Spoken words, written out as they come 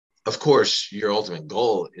of course, your ultimate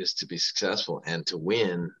goal is to be successful and to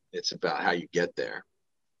win. It's about how you get there.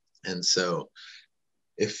 And so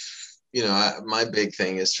if, my big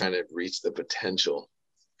thing is trying to reach the potential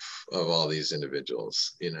of all these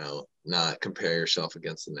individuals, not compare yourself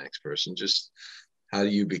against the next person. Just how do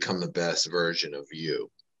you become the best version of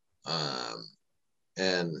you?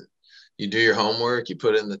 And you do your homework, you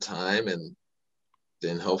put in the time, and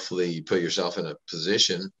then hopefully you put yourself in a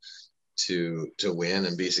position to win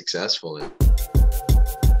and be successful.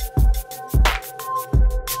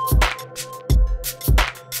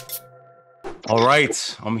 All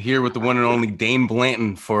right, I'm here with the one and only Dain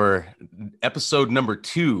Blanton for episode number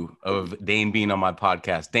 2 of Dain being on my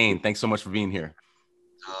podcast. Dain, thanks so much for being here.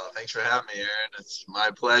 Thanks for having me, Aaron. It's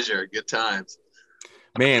my pleasure. Good times.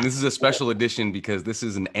 Man, this is a special edition because this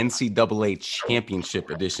is an NCAA Championship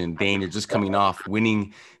edition. Dain, you're just coming off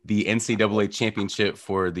winning the NCAA Championship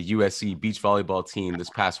for the USC beach volleyball team this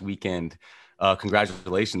past weekend.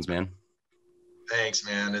 Congratulations, man. Thanks,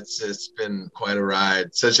 man. It's been quite a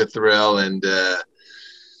ride. Such a thrill. And I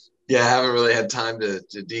haven't really had time to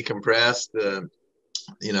decompress. The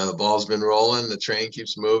ball's been rolling, the train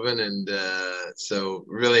keeps moving, and so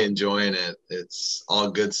really enjoying it. It's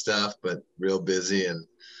all good stuff, but real busy, and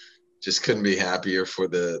just couldn't be happier for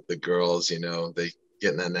the girls. They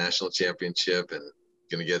getting that national championship and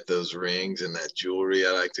gonna get those rings and that jewelry,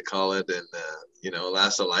 I like to call it, and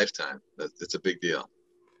last a lifetime. It's a big deal.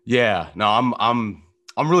 Yeah, no, I'm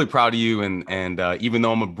really proud of you, and even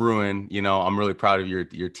though I'm a Bruin, I'm really proud of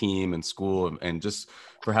your team and school, and just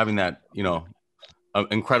for having that,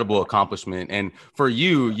 incredible accomplishment. And for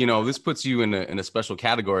you, this puts you in a special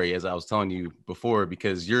category, as I was telling you before,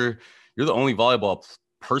 because you're the only volleyball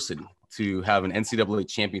person to have an NCAA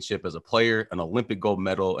championship as a player, an Olympic gold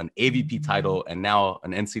medal, an AVP title, and now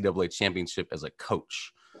an NCAA championship as a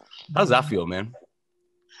coach. How does that feel, man?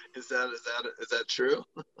 Is that true?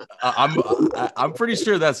 I'm pretty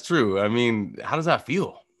sure that's true. I mean, how does that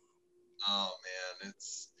feel? Oh man,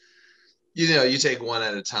 it's you take one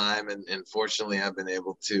at a time, and fortunately I've been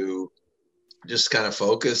able to just kind of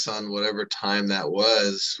focus on whatever time that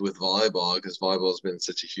was with volleyball, because volleyball has been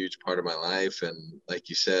such a huge part of my life. And like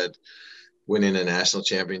you said, winning a national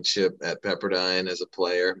championship at Pepperdine as a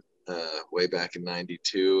player way back in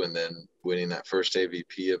 '92, and then winning that first AVP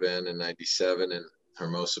event in '97 in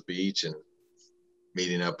Hermosa Beach, and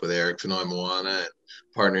meeting up with Eric Fenoy Moana and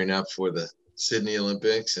partnering up for the Sydney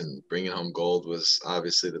Olympics and bringing home gold was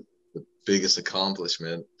obviously the biggest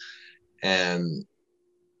accomplishment. And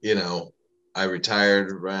I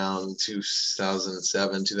retired around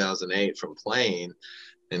 2007 2008 from playing,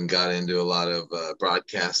 and got into a lot of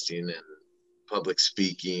broadcasting and public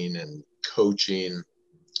speaking and coaching.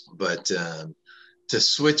 But to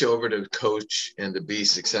switch over to coach and to be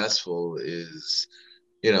successful is,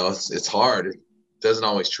 it's hard. It doesn't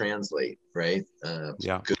always translate, right?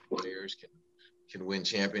 Good players can win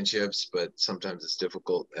championships, but sometimes it's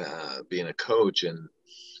difficult being a coach. And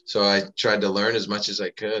so I tried to learn as much as I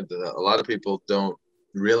could. A lot of people don't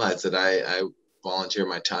realize that I volunteer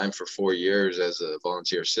my time for 4 years as a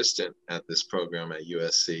volunteer assistant at this program at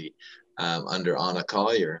USC under Anna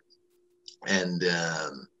Collier. And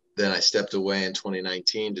then I stepped away in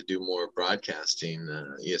 2019 to do more broadcasting.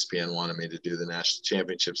 ESPN wanted me to do the national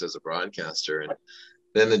championships as a broadcaster, and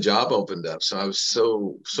then the job opened up. So I was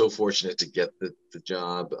so fortunate to get the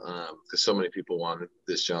job, because so many people wanted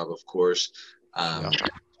this job, of course, and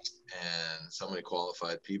so many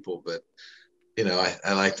qualified people. But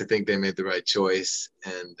I like to think they made the right choice,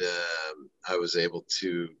 and I was able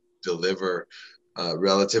to deliver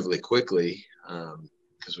relatively quickly.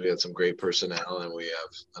 Because we had some great personnel, and we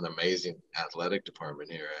have an amazing athletic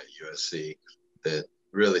department here at USC that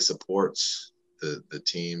really supports the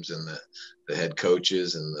teams and the head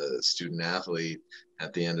coaches and the student athlete.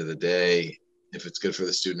 At the end of the day, if it's good for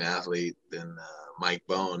the student athlete, then Mike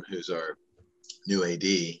Bone, who's our new AD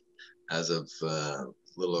as of a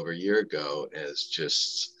little over a year ago, is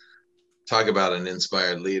just talk about an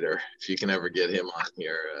inspired leader. If you can ever get him on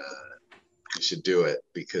here, you should do it,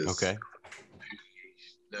 because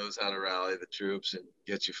knows how to rally the troops and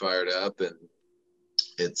get you fired up, and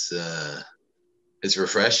it's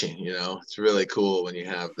refreshing. It's really cool when you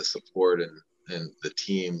have the support and the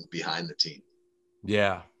team behind the team.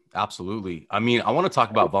 Yeah, absolutely. I mean, I want to talk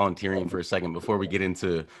about volunteering for a second before we get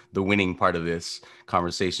into the winning part of this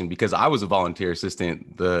conversation, because I was a volunteer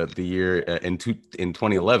assistant the year in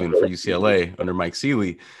 2011 for UCLA under Mike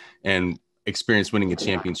Seeley, and experienced winning a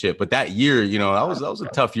championship. But that year, that was a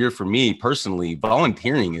tough year for me personally.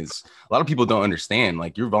 Volunteering is, a lot of people don't understand,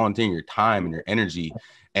 like, you're volunteering your time and your energy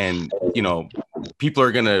and, you know, people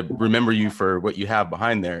are going to remember you for what you have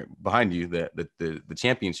behind you, the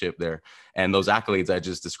championship there and those accolades I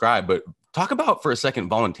just described. But talk about for a second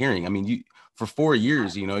volunteering. I mean, you, for 4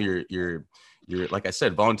 years, you know, you're like I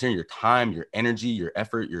said, volunteering your time, your energy, your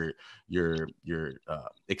effort, your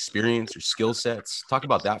experience, your skill sets. Talk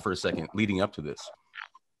about that for a second leading up to this.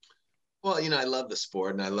 Well, you know, I love the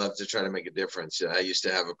sport and I love to try to make a difference. I used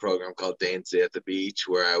to have a program called Dain's Day at the Beach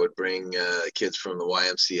where I would bring kids from the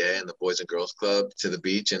YMCA and the Boys and Girls Club to the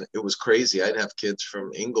beach. And it was crazy. I'd have kids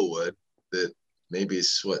from Inglewood that maybe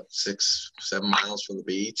is 6-7 miles from the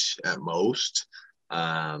beach at most.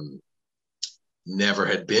 Never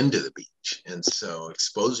had been to the beach. And so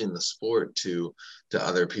exposing the sport to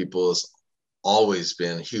other people has always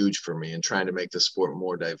been huge for me, and trying to make the sport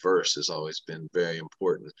more diverse has always been very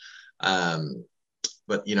important.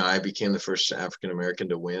 But, you know, I became the first African-American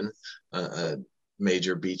to win a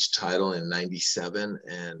major beach title in 97.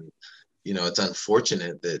 And, you know, it's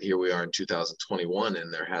unfortunate that here we are in 2021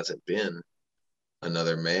 and there hasn't been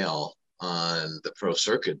another male on the pro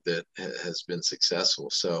circuit that has been successful.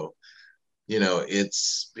 So, you know,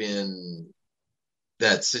 it's been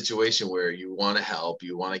that situation where you want to help,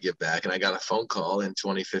 you want to give back. And I got a phone call in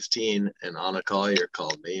 2015 and Anna Collier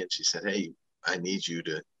called me and she said, "Hey, I need you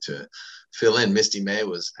to fill in." Misty May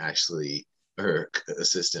was actually her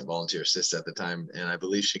volunteer assistant at the time. And I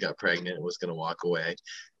believe she got pregnant and was going to walk away.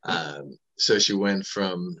 So she went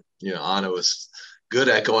from, you know, Anna was good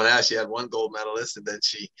at going out. She had one gold medalist, and then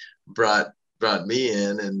she brought me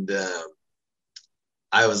in, and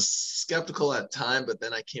I was skeptical at the time, but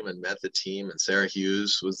then I came and met the team, and Sarah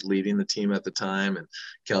Hughes was leading the team at the time, and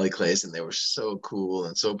Kelly Clayson. They were so cool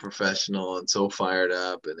and so professional and so fired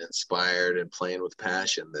up and inspired and playing with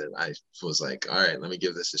passion that I was like, all right, let me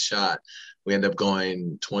give this a shot. We ended up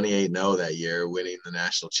going 28-0 that year, winning the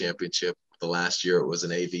national championship. The last year it was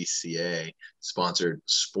an AVCA sponsored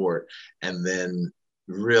sport, and then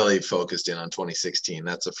really focused in on 2016.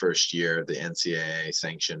 That's the first year the NCAA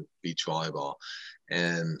sanctioned beach volleyball,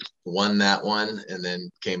 and won that one, and then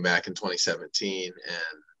came back in 2017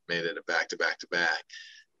 and made it a back-to-back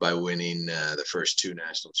by winning the first 2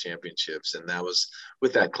 national championships. And that was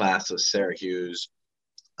with that class of Sarah Hughes,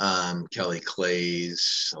 Kelly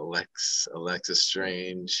Clays, Alexis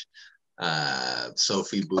Strange,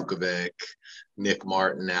 Sophie Bukovic, Nick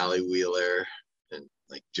Martin, Allie Wheeler, and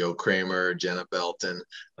like Joe Kramer, Jenna Belton.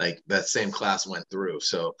 Like that same class went through.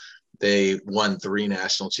 So they won 3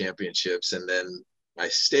 national championships, and then I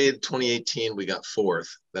stayed 2018. We got 4th.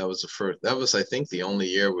 That was the first. That was, I think, the only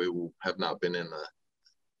year we have not been in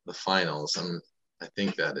the finals. I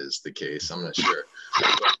think that is the case. I'm not sure,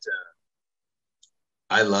 but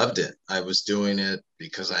I loved it. I was doing it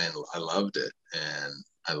because I loved it, and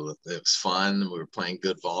it was fun. We were playing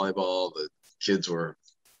good volleyball. The kids were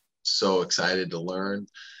so excited to learn,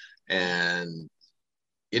 and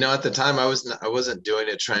you know, at the time I wasn't doing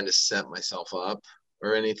it trying to set myself up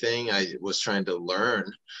or anything. I was trying to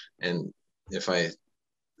learn, and if I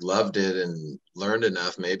loved it and learned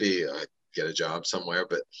enough, maybe I'd get a job somewhere.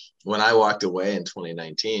 But when I walked away in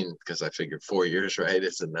 2019, because I figured 4 years, right,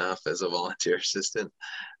 is enough as a volunteer assistant,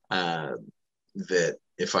 that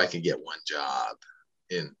if I could get one job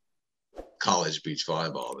in college beach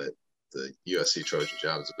volleyball, that the USC Trojan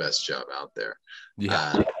job is the best job out there.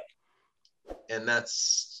 Yeah. And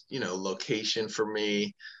that's, you know, location for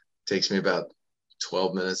me takes me about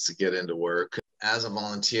 12 minutes to get into work. As a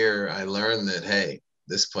volunteer, I learned that, hey,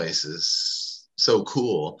 this place is so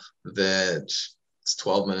cool that it's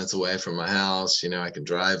 12 minutes away from my house. You know, I can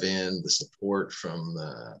drive in. The support from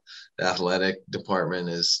the athletic department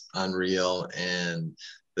is unreal, and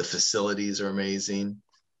the facilities are amazing.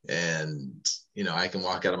 And, you know, I can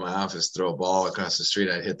walk out of my office, throw a ball across the street,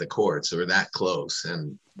 I'd hit the court. So we're that close.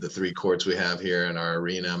 And the 3 courts we have here in our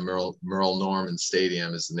arena, Merle Norman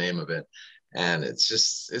Stadium is the name of it. And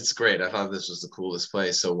it's great. I thought this was the coolest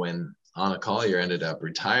place. So when Anna Collier ended up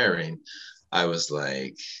retiring, I was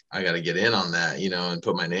like, I got to get in on that, you know, and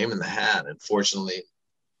put my name in the hat. And fortunately,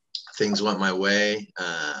 things went my way.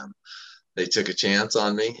 They took a chance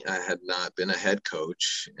on me. I had not been a head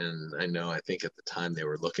coach, and I think at the time they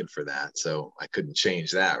were looking for that, so I couldn't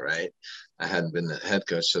change that, right? I hadn't been the head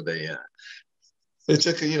coach, so they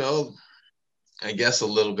took, you know, I guess a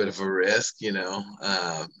little bit of a risk, you know,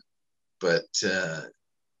 but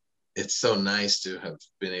it's so nice to have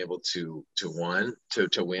been able to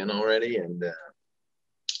win already, and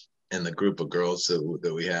the group of girls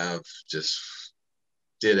that we have just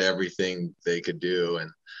did everything they could do,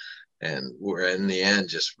 and we're in the end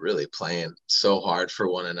just really playing so hard for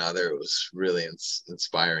one another. It was really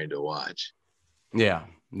inspiring to watch. Yeah.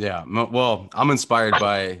 Yeah. Well, I'm inspired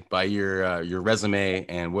by your resume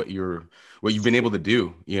and what you've been able to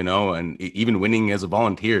do, and even winning as a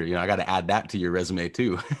volunteer. I got to add that to your resume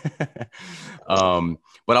too.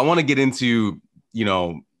 But I want to get into,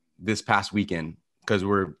 this past weekend because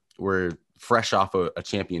we're fresh off a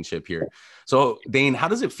championship here. So, Dain, how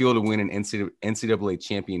does it feel to win an NCAA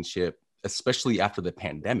championship, especially after the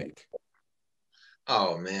pandemic?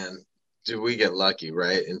 Oh man, do we get lucky,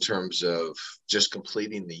 right? In terms of just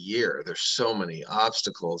completing the year, there's so many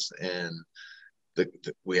obstacles, and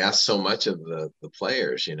we ask so much of the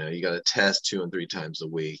players. You got to test 2 and 3 times a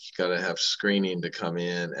week. You got to have screening to come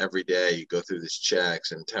in every day. You go through these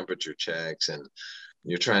checks and temperature checks, and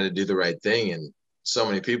you're trying to do the right thing. And so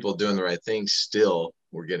many people doing the right thing still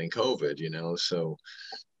were getting COVID. So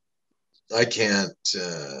I can't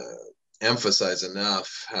emphasize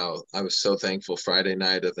enough how I was so thankful. Friday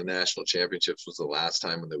night of the national championships was the last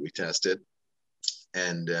time that we tested.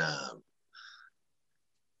 And,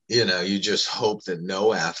 you just hope that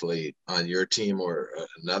no athlete on your team or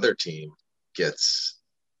another team gets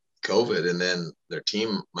COVID, and then their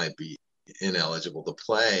team might be ineligible to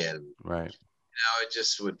play. And Right. it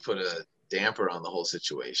just would put a damper on the whole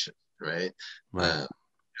situation, right? Right.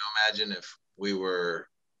 Imagine if we were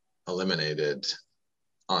eliminated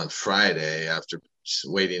on Friday after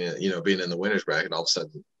waiting, being in the winners bracket, all of a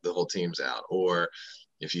sudden the whole team's out. Or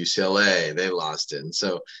if UCLA, they lost it. And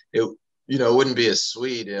so it wouldn't be as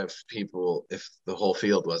sweet if the whole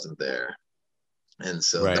field wasn't there. And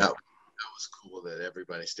so Right. that was cool that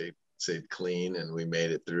everybody stayed clean and we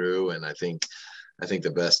made it through. And I think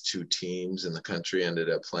the best 2 teams in the country ended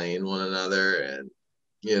up playing one another. And,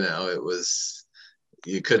 it was,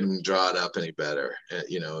 you couldn't draw it up any better.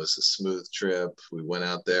 It was a smooth trip. We went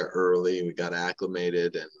out there early, we got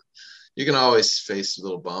acclimated, and you can always face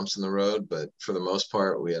little bumps in the road, but for the most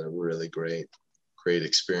part, we had a really great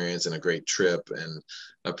experience and a great trip and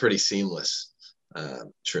a pretty seamless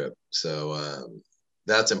trip. So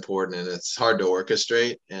that's important, and it's hard to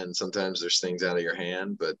orchestrate. And sometimes there's things out of your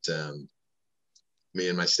hand, but me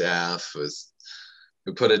and my staff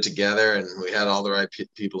we put it together, and we had all the right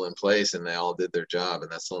people in place, and they all did their job.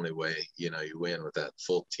 And that's the only way, you win with that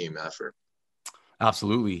full team effort.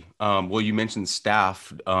 Absolutely. Well, you mentioned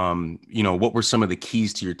staff. What were some of the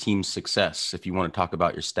keys to your team's success? If you want to talk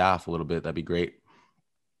about your staff a little bit, that'd be great.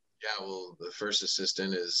 Yeah, well, the first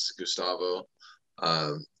assistant is Gustavo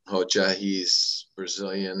Hocha. He's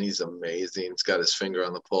Brazilian. He's amazing. He's got his finger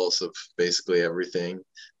on the pulse of basically everything,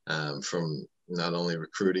 from not only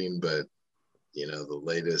recruiting, but the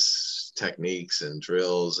latest techniques and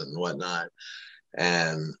drills and whatnot.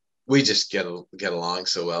 And we just get along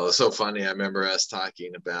so well. It's so funny. I remember us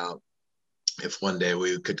talking about if one day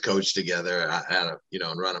we could coach together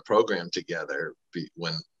and run a program together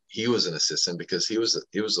when he was an assistant, because he was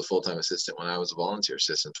a full-time assistant when I was a volunteer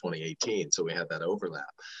assistant in 2018. So we had that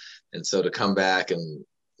overlap. And so to come back and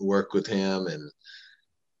work with him, and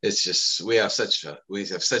it's just, we have such a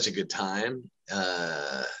good time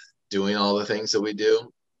doing all the things that we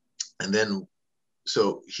do. And then,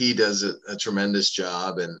 so he does a tremendous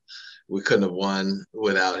job, and we couldn't have won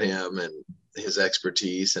without him and his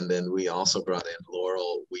expertise. And then we also brought in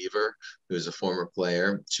Laurel Weaver, who's a former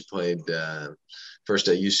player. She played first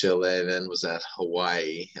at UCLA, then was at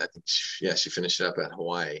Hawaii. I think, she finished up at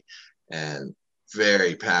Hawaii, and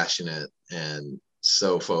very passionate and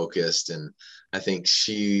so focused. And I think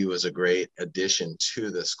she was a great addition to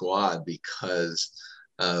the squad because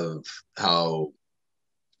of how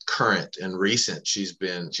current and recent she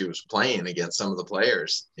was playing against some of the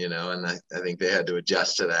players, and I think they had to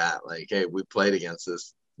adjust to that. Like, hey, we played against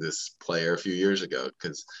this player a few years ago,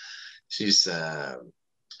 because she's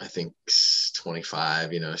I think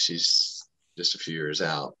 25, she's just a few years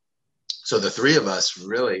out. So the three of us,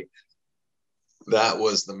 really, that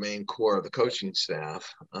was the main core of the coaching staff.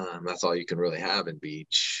 That's all you can really have in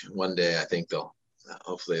beach. One day I think they'll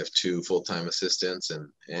hopefully have 2 full-time assistants and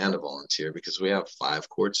a volunteer, because we have 5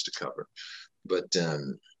 courts to cover. But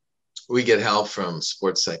we get help from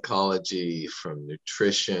sports psychology, from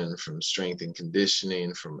nutrition, from strength and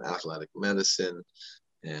conditioning, from athletic medicine.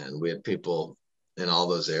 And we have people in all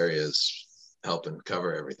those areas helping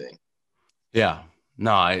cover everything. Yeah.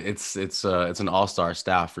 No, it's an all-star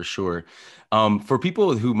staff for sure. For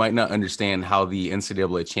people who might not understand how the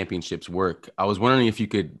NCAA championships work, I was wondering if you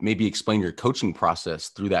could maybe explain your coaching process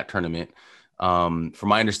through that tournament. From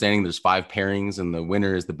my understanding, there's 5 pairings, and the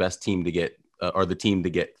winner is the best team to get, or the team to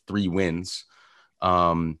get 3 wins. What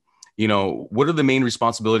are the main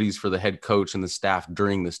responsibilities for the head coach and the staff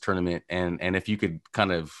during this tournament? And if you could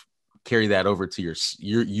kind of carry that over to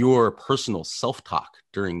your personal self-talk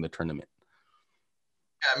during the tournament.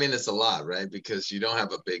 I mean, it's a lot, right? Because you don't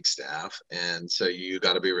have a big staff. And so you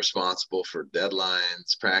got to be responsible for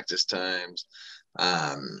deadlines, practice times,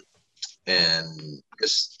 um, and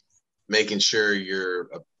just making sure you're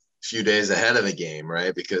a few days ahead of the game,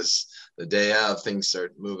 right? Because the day of, things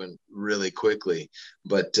start moving really quickly.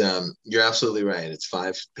 But you're absolutely right. It's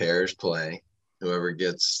 5 pairs play. Whoever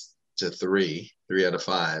gets to three out of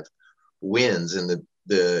 5 wins. And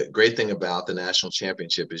the great thing about the national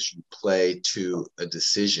championship is you play to a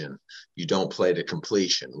decision. You don't play to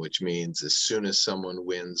completion, which means as soon as someone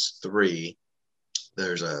wins 3,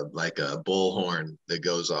 there's a like a bullhorn that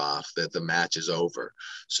goes off that the match is over.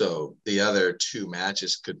 So the other 2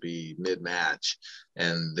 matches could be mid-match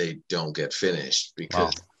and they don't get finished because Wow.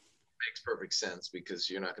 it makes perfect sense, because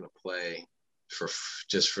you're not going to play for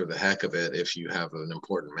just for the heck of it if you have an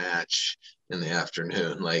important match in the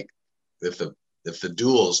afternoon. Like if the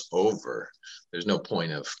duel's over, there's no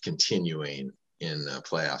point of continuing in a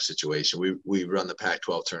playoff situation. We run the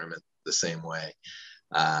Pac-12 tournament the same way.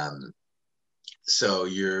 Um, so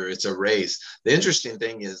it's a race. The interesting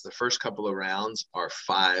thing is the first couple of rounds are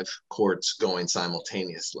 5 courts going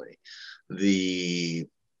simultaneously. The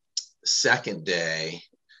second day,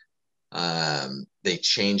 they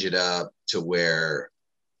change it up to where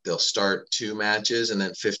they'll start 2 matches and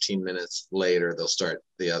then 15 minutes later they'll start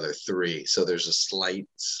the other 3. So there's a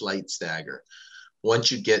slight stagger.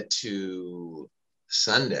 Once you get to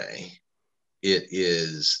Sunday, it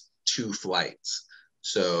is 2 flights.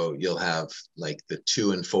 So you'll have like the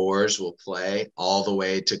 2 and 4s will play all the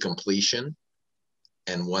way to completion.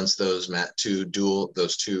 And once those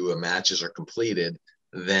two matches are completed,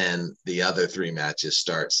 then the other 3 matches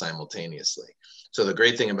start simultaneously. So the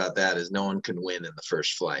great thing about that is no one can win in the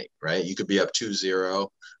first flight, right? You could be up 2-0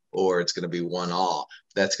 or it's going to be 1-1.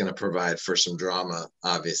 That's going to provide for some drama,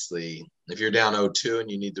 obviously. If you're down 0-2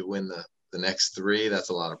 and you need to win the next 3, that's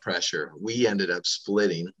a lot of pressure. We ended up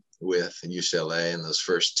splitting with UCLA in those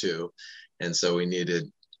first 2. And so we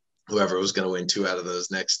needed whoever was going to win 2 out of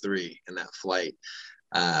those next 3 in that flight.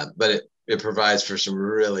 But it provides for some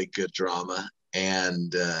really good drama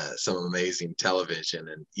and some amazing television.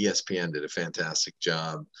 And ESPN did a fantastic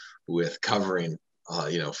job with covering,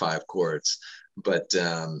 5 courts. But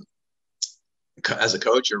as a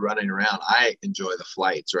coach, you're running around. I enjoy the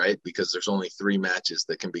flights, right? Because there's only 3 matches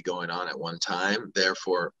that can be going on at one time.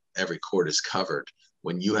 Therefore, every court is covered.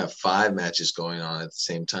 When you have 5 matches going on at the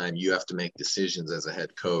same time, you have to make decisions as a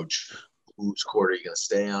head coach. Whose court are you going to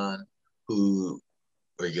stay on? Who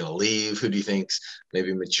are you going to leave? Who do you think's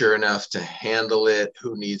maybe mature enough to handle it?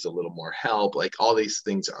 Who needs a little more help? Like all these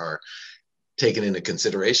things are taken into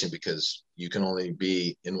consideration because you can only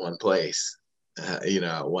be in one place,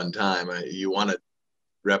 at one time. You want to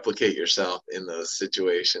replicate yourself in those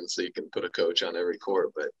situations so you can put a coach on every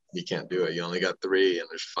court, but you can't do it. You only got 3 and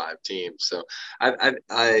there's 5 teams. So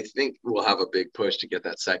I think we'll have a big push to get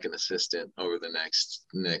that second assistant over the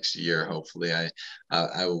next year. Hopefully I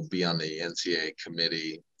will be on the NCAA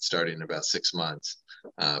committee starting in about 6 months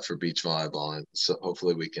for beach volleyball. And so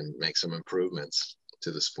hopefully we can make some improvements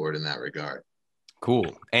to the sport in that regard. Cool.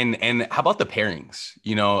 And how about the pairings?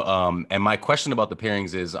 And my question about the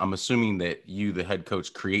pairings is, I'm assuming that you, the head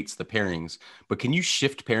coach, creates the pairings, but can you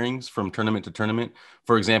shift pairings from tournament to tournament?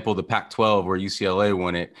 For example, the Pac-12 where UCLA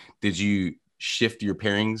won it, did you shift your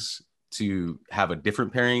pairings to have a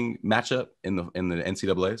different pairing matchup in the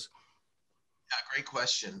NCAAs? Yeah, great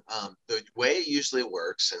question. The way it usually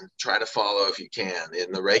works, and try to follow if you can,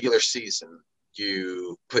 in the regular season,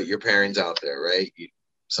 you put your pairings out there, right?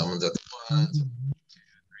 Someone's at the 1, 2, 3,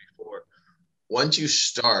 4. Once you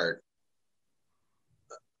start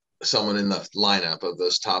someone in the lineup of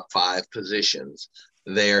those top 5 positions,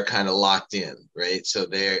 they are kind of locked in, right? So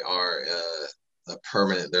they are a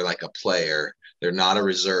permanent, they're like a player. They're not a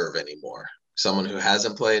reserve anymore. Someone who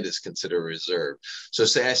hasn't played is considered a reserve. So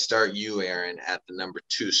say I start you, Aaron, at the number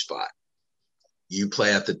 2 spot. You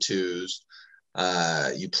play at the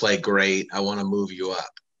 2s. You play great. I want to move you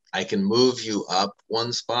up. I can move you up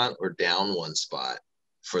 1 spot or down 1 spot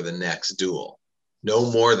for the next duel.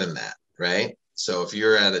 No more than that, right? So if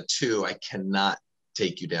you're at a 2, I cannot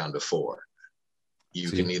take you down to 4.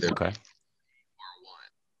 You can either okay. or 1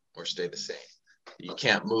 or stay the same. You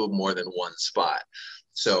can't move more than 1 spot.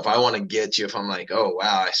 So if I want to get you, if I'm like, oh,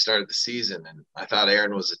 wow, I started the season and I thought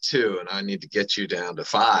Aaron was a 2 and I need to get you down to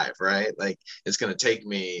 5, right? Like it's going to take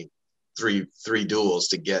me three duels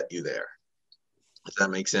to get you there. Does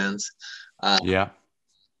that make sense? Yeah.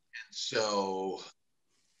 So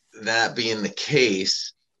that being the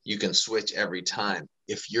case, you can switch every time.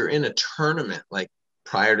 If you're in a tournament, like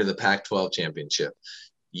prior to the Pac-12 championship,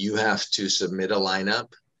 you have to submit a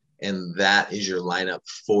lineup and that is your lineup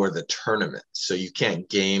for the tournament. So you can't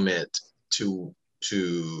game it to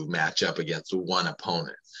match up against one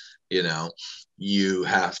opponent. You know, you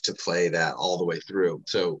have to play that all the way through.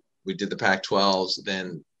 So we did the Pac-12s,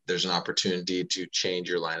 then there's an opportunity to change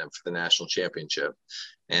your lineup for the national championship.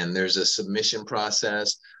 And there's a submission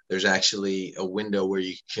process. There's actually a window where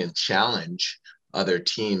you can challenge other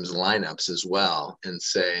teams' lineups as well and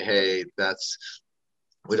say, hey,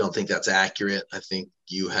 we don't think that's accurate. I think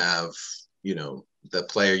you have, the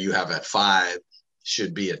player you have at 5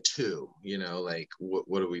 should be a 2, like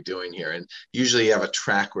what are we doing here? And usually you have a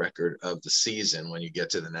track record of the season when you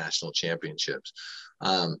get to the national championships.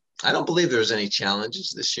 I don't believe there's any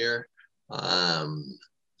challenges this year.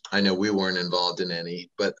 I know we weren't involved in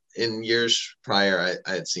any, but in years prior,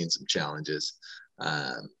 I had seen some challenges.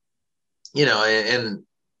 And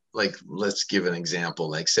like, let's give an example,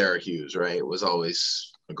 like Sarah Hughes, right? Was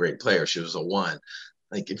always a great player. She was a 1.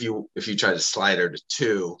 Like if you try to slide her to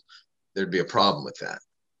 2, there'd be a problem with that.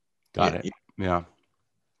 Got it. Yeah.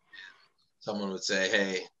 Someone would say,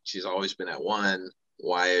 hey, she's always been at 1.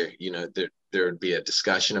 Why, there would be a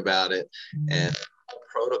discussion about it and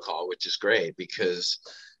protocol, which is great because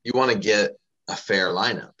you want to get a fair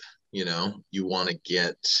lineup. You want to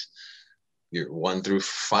get your 1 through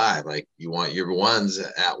 5. Like you want your 1s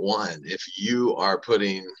at 1. If you are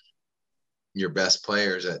putting your best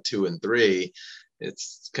players at 2 and 3,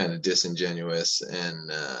 it's kind of disingenuous,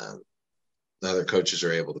 and other coaches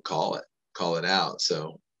are able to call it out.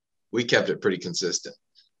 So we kept it pretty consistent.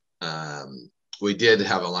 We did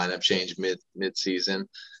have a lineup change mid-season,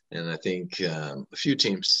 and I think a few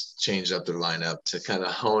teams changed up their lineup to kind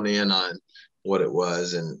of hone in on what it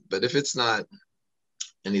was. But if it's not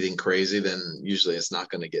anything crazy, then usually it's not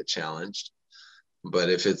going to get challenged. But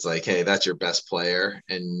if it's like, hey, that's your best player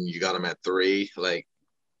and you got them at 3, like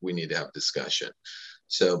we need to have discussion.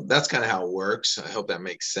 So that's kind of how it works. I hope that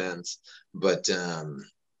makes sense. But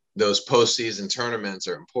those postseason tournaments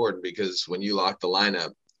are important because when you lock the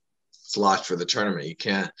lineup, it's locked for the tournament. You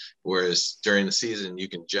can't, whereas during the season, you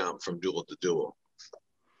can jump from duel to duel.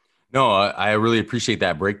 No, I really appreciate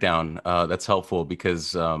that breakdown. That's helpful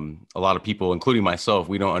because a lot of people, including myself,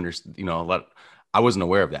 we don't understand, I wasn't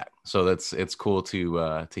aware of that. So it's cool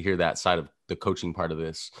to hear that side of the coaching part of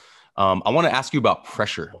this. I want to ask you about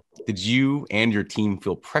pressure. Did you and your team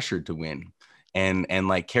feel pressured to win and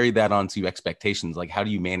like carry that on to expectations? Like, how do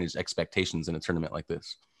you manage expectations in a tournament like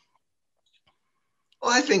this?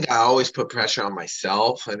 Well, I think I always put pressure on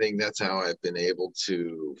myself. I think that's how I've been able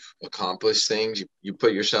to accomplish things. You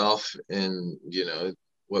put yourself in,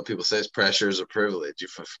 what people say is pressure is a privilege.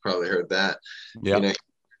 You've probably heard that. Yeah. In that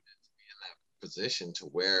position to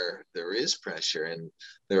where there is pressure and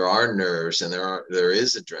there are nerves and there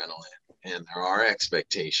is adrenaline and there are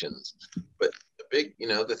expectations. But the big,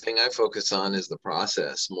 the thing I focus on is the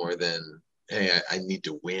process more than, hey, I need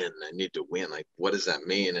to win. I need to win. Like, what does that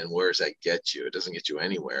mean? And where does that get you? It doesn't get you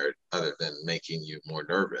anywhere other than making you more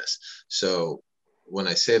nervous. So when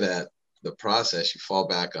I say that, the process, you fall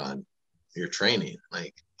back on your training.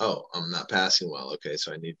 Like, oh, I'm not passing well. Okay,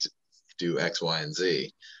 so I need to do X, Y, and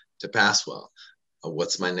Z to pass well.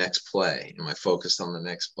 What's my next play? Am I focused on the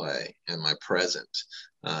next play? Am I present?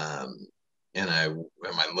 Am I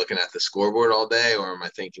looking at the scoreboard all day, or am I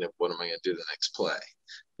thinking of what am I going to do the next play?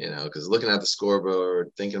 Because looking at the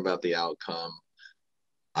scoreboard, thinking about the outcome,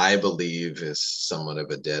 I believe is somewhat of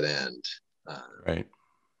a dead end. Right.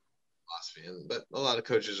 Philosophy. But a lot of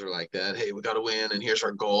coaches are like that. Hey, we got to win, and here's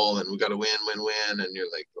our goal, and we got to win. And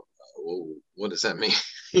you're like, well, what does that mean?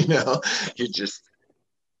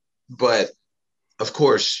 But of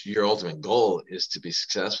course, your ultimate goal is to be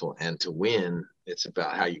successful and to win. It's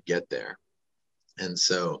about how you get there. And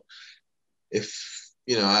so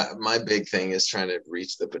my big thing is trying to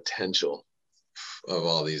reach the potential of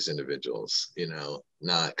all these individuals,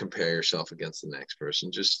 not compare yourself against the next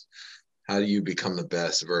person. Just how do you become the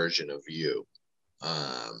best version of you?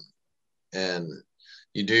 And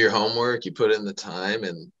you do your homework, you put in the time,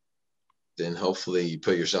 and then hopefully you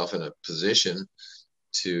put yourself in a position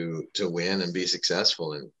to win and be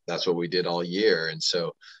successful. And that's what we did all year. And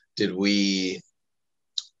so did we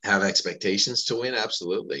have expectations to win?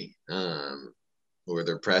 Absolutely. Were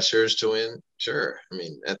there pressures to win? Sure. I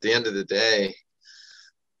mean, at the end of the day,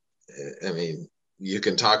 you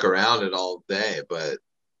can talk around it all day, but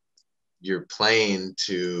you're playing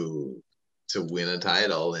to win a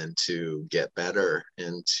title and to get better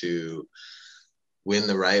and to win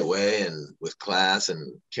the right way and with class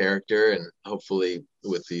and character. And hopefully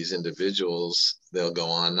with these individuals, they'll go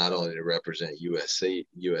on not only to represent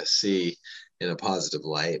USC in a positive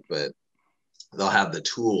light, but they'll have the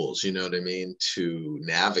tools, you know what I mean, to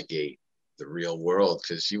navigate the real world.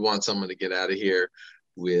 Because you want someone to get out of here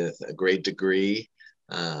with a great degree,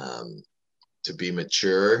 to be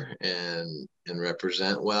mature and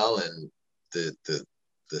represent well, and the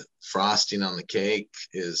frosting on the cake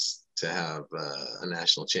is to have a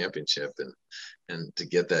national championship and to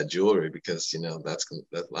get that jewelry, because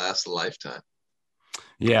that lasts a lifetime.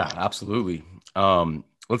 Yeah, absolutely.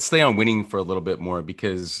 Let's stay on winning for a little bit more,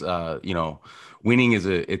 because winning is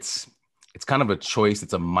it's kind of a choice.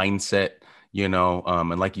 It's a mindset,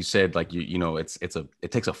 and like you said, like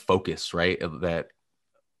it takes a focus, right? That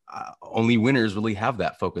only winners really have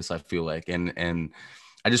that focus, I feel like. And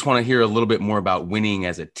I just want to hear a little bit more about winning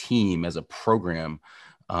as a team, as a program.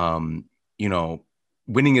 Um,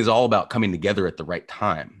 Winning is all about coming together at the right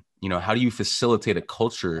time. How do you facilitate a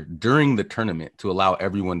culture during the tournament to allow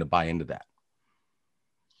everyone to buy into that?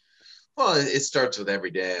 Well, it starts with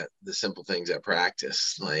every day, the simple things at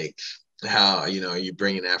practice, like how, are you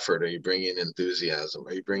bringing effort? Are you bringing enthusiasm?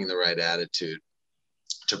 Are you bringing the right attitude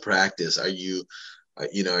to practice? Are you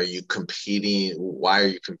competing? Why are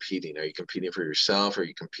you competing? Are you competing for yourself? Are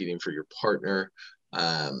you competing for your partner?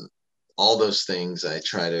 Um, all those things I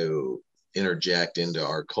try to interject into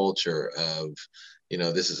our culture of,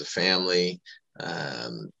 this is a family.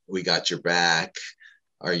 We got your back.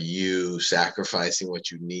 Are you sacrificing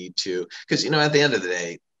what you need to? Because, at the end of the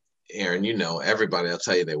day, Aaron, everybody will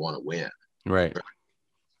tell you they want to win. Right.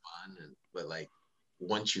 But like,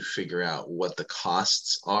 once you figure out what the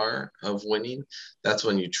costs are of winning, that's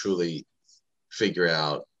when you truly figure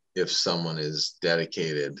out if someone is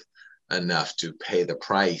dedicated enough to pay the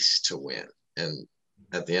price to win. And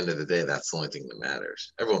at the end of the day, that's the only thing that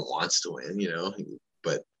matters. Everyone wants to win,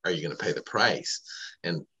 but are you going to pay the price?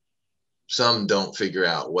 And some don't figure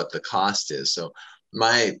out what the cost is. So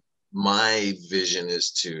my vision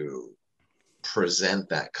is to present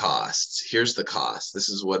that cost. Here's the cost. This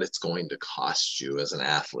is what it's going to cost you as an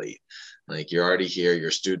athlete. Like, you're already here, you're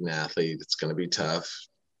a student athlete. It's going to be tough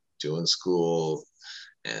doing school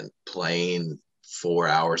and playing 4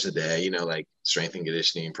 hours a day, like strength and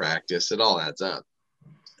conditioning practice. It all adds up.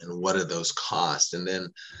 And what are those costs? And then,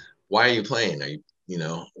 why are you playing? Are you,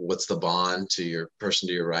 what's the bond to your person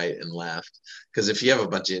to your right and left? Because if you have a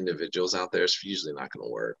bunch of individuals out there, it's usually not going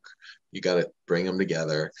to work. You got to bring them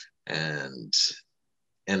together, and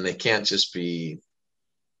they can't just be,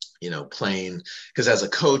 playing. Because as a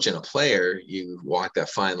coach and a player, you walk that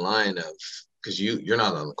fine line of, because you're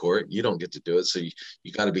not on the court, you don't get to do it. So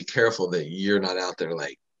you got to be careful that you're not out there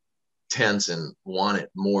like tense and want it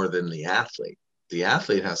more than the athlete. The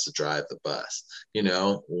athlete has to drive the bus.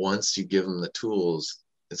 Once you give them the tools,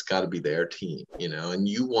 it's got to be their team, and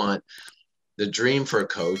the dream for a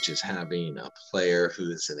coach is having a player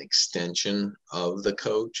who is an extension of the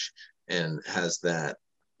coach and has that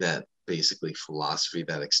basically philosophy,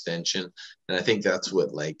 that extension. And I think that's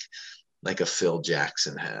what like a Phil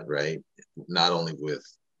Jackson had, right? Not only with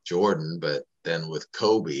Jordan, but then with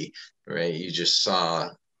Kobe, right? You just saw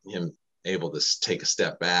him able to take a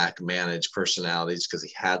step back, manage personalities, because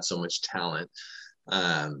he had so much talent.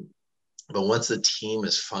 But once the team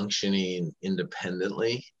is functioning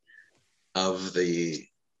independently of the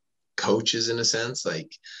coaches, in a sense,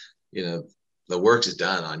 like, the work is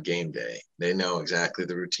done on game day. They know exactly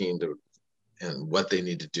the routine and what they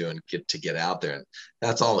need to do and get out there. And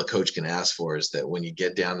that's all the coach can ask for, is that when you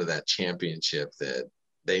get down to that championship, that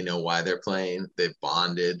they know why they're playing, they've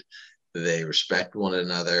bonded, they respect one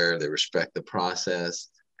another, they respect the process,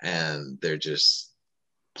 and they're just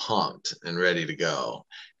pumped and ready to go.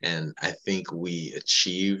 And I think we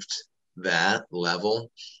achieved that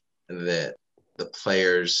level, that the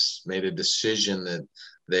players made a decision that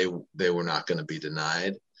they were not going to be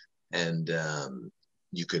denied. And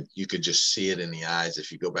you could just see it in the eyes.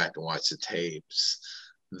 If you go back and watch the tapes,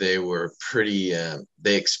 they were pretty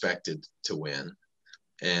they expected to win,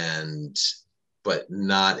 but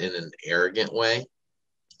not in an arrogant way,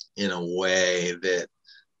 in a way that,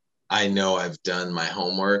 I know I've done my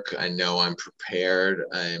homework, I know I'm prepared,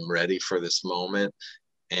 I'm ready for this moment,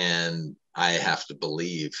 and I have to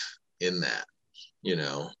believe in that.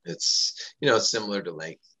 It's similar to,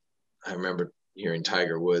 like, I remember hearing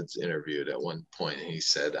Tiger Woods interviewed at one point, and he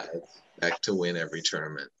said, I expect to win every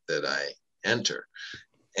tournament that I enter.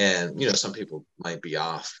 And some people might be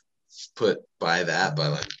off put by that, by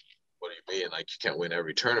like, what do you mean, like, you can't win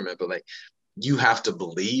every tournament? But like, you have to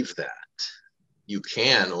believe that you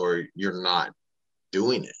can, or you're not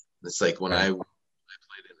doing it. It's like when I played in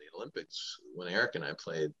the Olympics, when Eric and I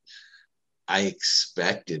played, I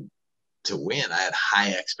expected to win. I had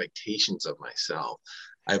high expectations of myself.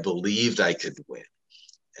 I believed I could win.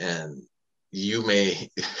 And you may,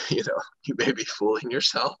 you may be fooling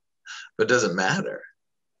yourself, but it doesn't matter.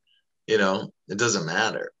 It doesn't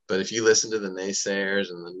matter. But if you listen to the naysayers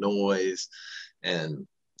and the noise, and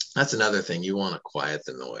that's another thing, you want to quiet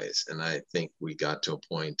the noise. And I think we got to a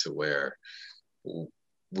point to where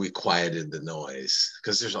we quieted the noise,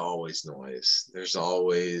 because there's always noise. There's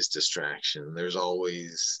always distraction. There's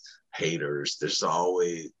always haters. There's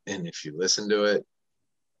always, and if you listen to it,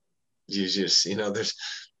 you just,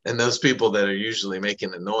 and those people that are usually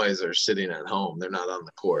making the noise are sitting at home. They're not on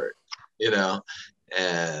the court,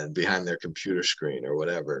 and behind their computer screen or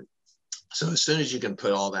whatever. So as soon as you can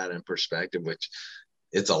put all that in perspective, which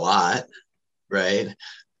it's a lot, right?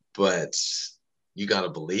 But you got to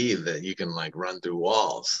believe that you can like run through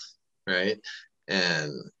walls, right?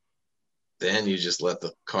 And then you just let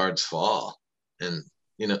the cards fall. And,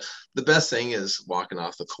 the best thing is walking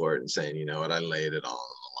off the court and saying, you know what, I laid it all on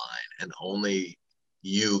the line. And only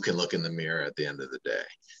you can look in the mirror at the end of the day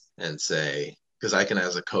and say, because I can,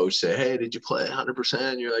 as a coach, say, hey, did you play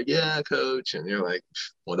 100%? You're like, yeah, coach. And you're like,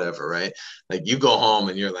 whatever, right? Like you go home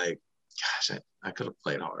and you're like, gosh, I could have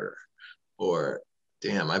played harder. Or,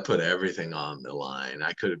 damn, I put everything on the line.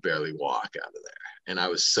 I could have barely walk out of there. And I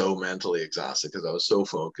was so mentally exhausted because I was so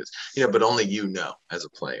focused, but only as a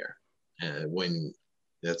player. And when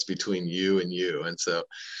that's between you and you. And so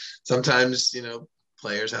sometimes,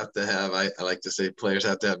 players have to have, I like to say players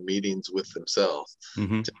have to have meetings with themselves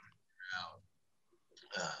Mm-hmm. to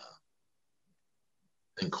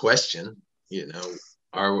and question,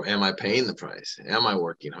 am I paying the price? Am I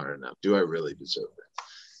working hard enough? Do I really deserve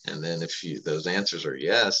it? And then if those answers are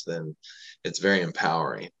yes, then it's very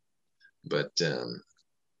empowering. But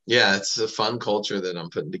yeah, it's a fun culture that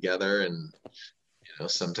I'm putting together, and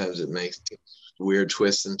sometimes it makes weird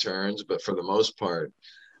twists and turns, but for the most part,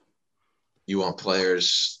 you want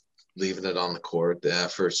players leaving it on the court, the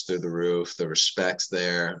efforts through the roof, the respect's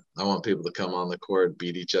there. I want people to come on the court,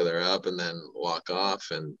 beat each other up, and then walk off,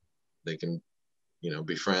 and they can,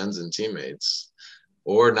 be friends and teammates,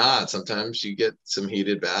 or not. Sometimes you get some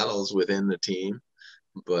heated battles within the team,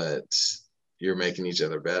 but you're making each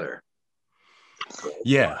other better.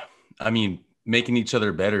 Yeah. I mean, making each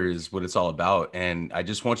other better is what it's all about. And I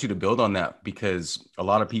just want you to build on that, because a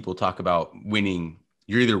lot of people talk about winning.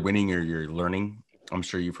 You're either winning or you're learning. I'm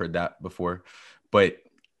sure you've heard that before, but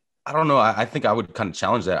I don't know. I think I would kind of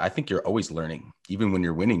challenge that. I think you're always learning. Even when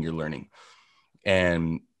you're winning, you're learning.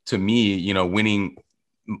 And to me, winning,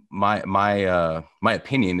 my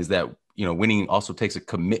opinion is that, winning also takes a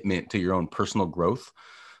commitment to your own personal growth.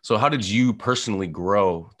 So how did you personally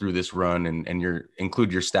grow through this run, and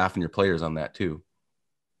include your staff and your players on that too?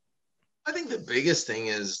 I think the biggest thing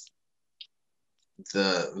is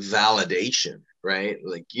the validation, right?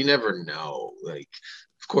 Like you never know. Like,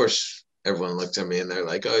 of course, everyone looked at me and they're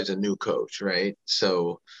like, oh, he's a new coach, right?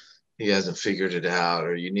 So he hasn't figured it out,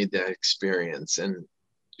 or you need that experience. And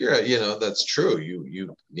that's true.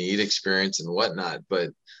 You need experience and whatnot. But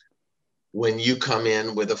when you come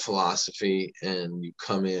in with a philosophy and you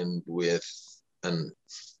come in with an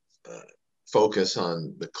focus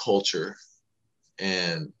on the culture,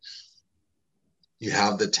 and you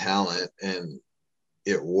have the talent and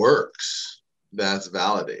it works, that's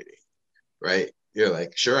validating, right? You're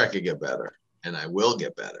like, sure, I could get better, and I will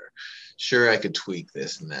get better. Sure, I could tweak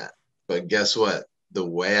this and that. But guess what? The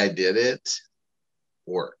way I did it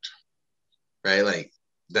worked, right? Like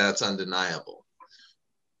that's undeniable,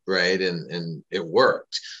 right? And it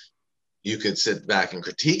worked. You could sit back and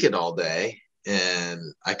critique it all day, and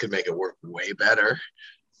I could make it work way better,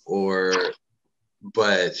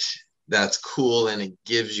 but that's cool, and it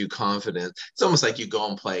gives you confidence. It's almost like you go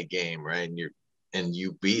and play a game, right? And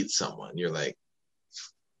you beat someone. You're like,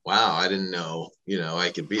 wow, I didn't know,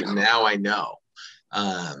 I could beat. Now I know.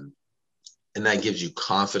 And that gives you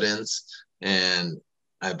confidence. And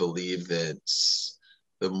I believe that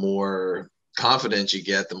the more confidence you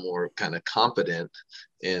get, the more kind of competent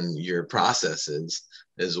in your processes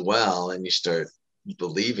as well. And you start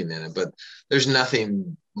believing in it. But there's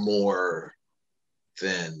nothing more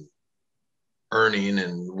than earning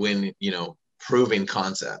and proving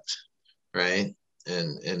concept, right?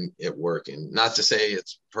 And it working. Not to say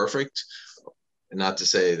it's perfect, and not to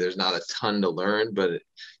say there's not a ton to learn, but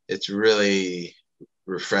it's really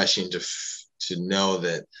refreshing to know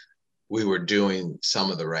that we were doing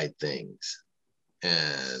some of the right things.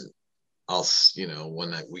 And I'll,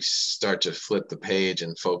 when we start to flip the page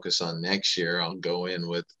and focus on next year, I'll go in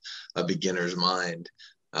with a beginner's mind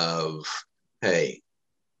of, hey,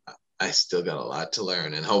 I still got a lot to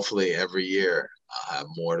learn. And hopefully every year I'll have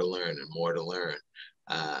more to learn and more to learn.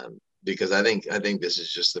 Because I think this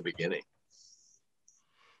is just the beginning.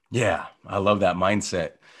 Yeah, I love that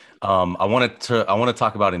mindset. I want to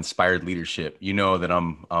talk about inspired leadership. You know that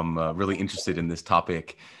I'm really interested in this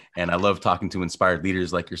topic, and I love talking to inspired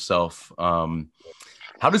leaders like yourself.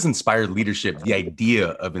 How does inspired leadership, the idea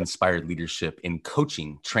of inspired leadership in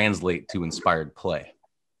coaching, translate to inspired play?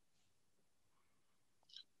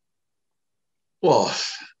 Well,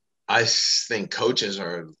 I think coaches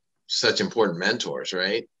are such important mentors,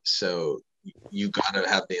 right? So you got to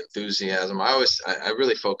have the enthusiasm. I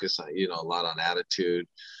really focus on, a lot on attitude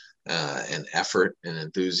and effort and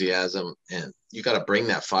enthusiasm. And you got to bring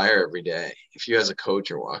that fire every day. If you as a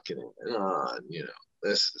coach are walking in,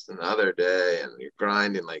 this is another day and you're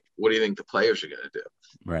grinding, like, what do you think the players are going to do?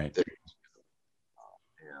 Right. Like,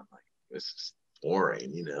 this is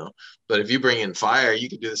boring, But if you bring in fire, you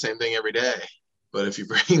can do the same thing every day. But if you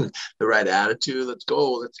bring the right attitude, let's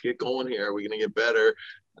go, let's get going here. Are we going to get better?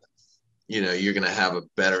 You're going to have a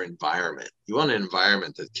better environment. You want an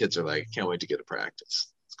environment that kids are like, can't wait to get to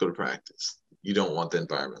practice. Let's go to practice. You don't want the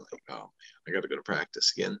environment like, oh man, I got to go to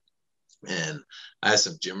practice again. And I have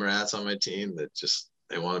some gym rats on my team that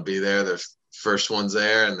they want to be there. They're first ones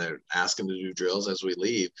there and they're asking to do drills as we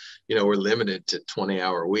leave. We're limited to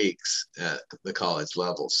 20-hour weeks at the college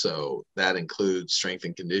level. So that includes strength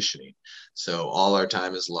and conditioning. So all our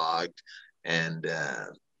time is logged and,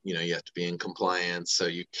 you have to be in compliance. So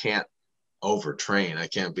you can't overtrain. I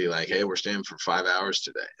can't be like, hey, we're staying for 5 hours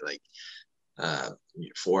today. Like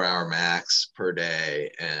 4-hour max per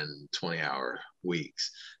day and 20-hour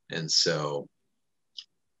weeks. And so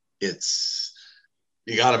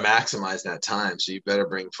you got to maximize that time. So you better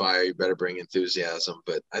bring fire, you better bring enthusiasm.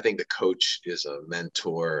 But I think the coach is a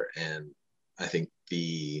mentor, and I think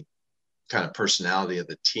the kind of personality of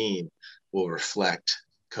the team will reflect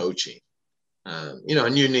coaching.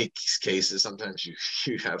 In unique cases, sometimes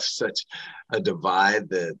you have such a divide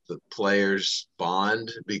that the players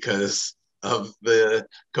bond because of the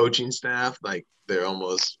coaching staff. Like they're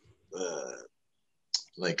almost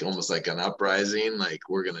like an uprising. Like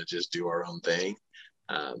we're gonna just do our own thing.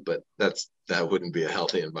 But that wouldn't be a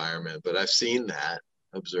healthy environment. But I've seen that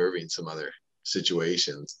observing some other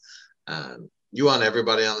situations. You want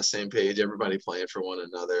everybody on the same page, everybody playing for one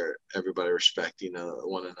another, everybody respecting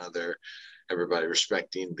one another, everybody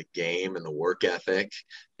respecting the game and the work ethic,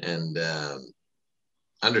 and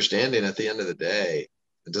understanding at the end of the day,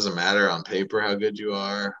 it doesn't matter on paper how good you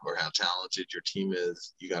are or how talented your team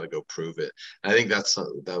is. You got to go prove it. And I think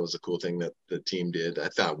that was a cool thing that the team did. I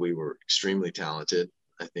thought we were extremely talented.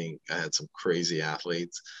 I think I had some crazy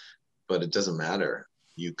athletes, but it doesn't matter.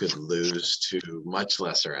 You could lose to much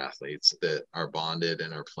lesser athletes that are bonded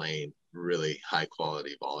and are playing really high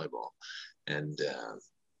quality volleyball. And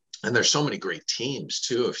there's so many great teams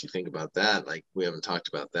too. If you think about that, like we haven't talked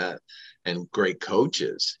about that, and great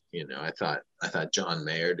coaches. I thought John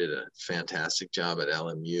Mayer did a fantastic job at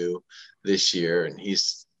LMU this year, and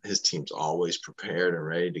his team's always prepared and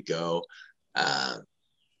ready to go.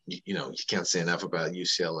 You can't say enough about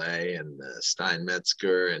UCLA and Stein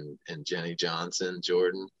Metzger and Jenny Johnson,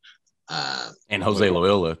 Jordan. And Jose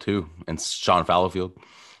Loyola too, and Sean Fallowfield.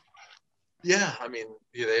 Yeah, I mean,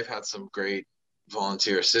 they've had some great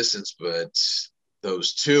volunteer assistants, but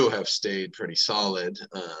those two have stayed pretty solid,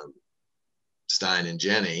 Stein and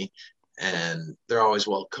Jenny, and they're always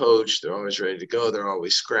well coached. They're always ready to go. They're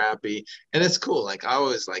always scrappy, and it's cool. Like I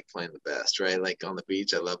always like playing the best, right? Like on the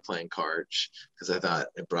beach, I love playing cards because I thought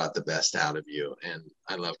it brought the best out of you, and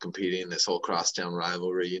I love competing. This whole crosstown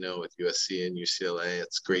rivalry, with USC and UCLA,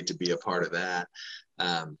 it's great to be a part of that.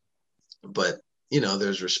 But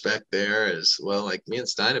there's respect there as well. Like me and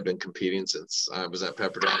Stein have been competing since I was at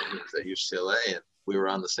Pepperdine at UCLA, and we were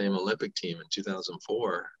on the same Olympic team in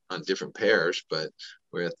 2004 on different pairs, but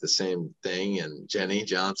we're at the same thing. And Jenny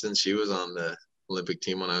Johnson, she was on the Olympic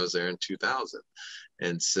team when I was there in 2000.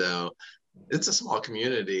 And so it's a small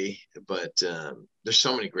community, but there's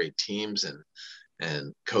so many great teams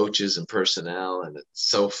and coaches and personnel, and it's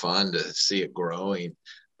so fun to see it growing.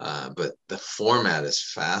 But the format is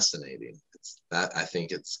fascinating. I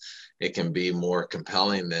think it can be more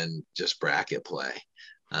compelling than just bracket play.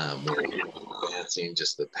 Where you're advancing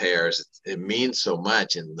just the pairs, it means so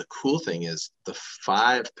much. And the cool thing is the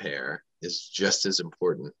 5 pair is just as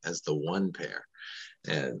important as the 1 pair.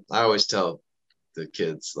 And I always tell the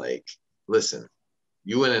kids, like, listen,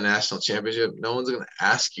 you win a national championship, no one's going to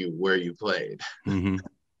ask you where you played. Mm-hmm.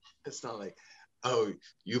 It's not like, oh,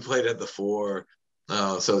 you played at the 4.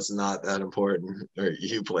 Oh, so it's not that important, or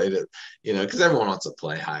you played it, because everyone wants to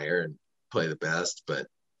play higher and play the best, but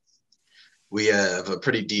we have a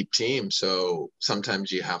pretty deep team. So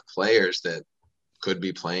sometimes you have players that could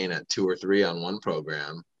be playing at 2 or 3 on one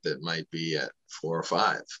program, that might be at 4 or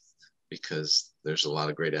 5, because there's a lot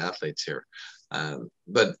of great athletes here.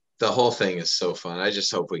 But the whole thing is so fun. I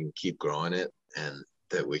just hope we can keep growing it, and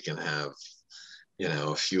that we can have,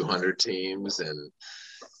 a few hundred teams, and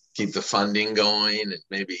keep the funding going, and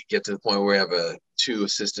maybe get to the point where we have 2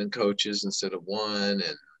 assistant coaches instead of 1.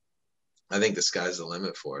 And I think the sky's the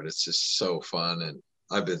limit for it. It's just so fun. And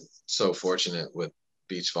I've been so fortunate with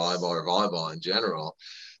beach volleyball, or volleyball in general,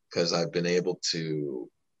 because I've been able to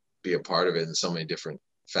be a part of it in so many different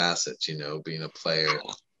facets, being a player,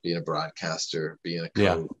 being a broadcaster, being a coach.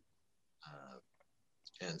 Yeah.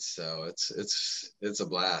 And so it's a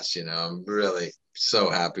blast. I'm really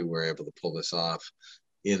so happy we're able to pull this off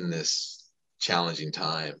in this challenging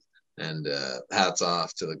time. And hats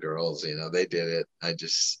off to the girls. They did it. I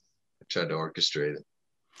tried to orchestrate it.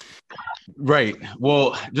 Right.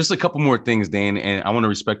 Well, just a couple more things, Dain, and I want to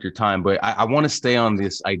respect your time, but I want to stay on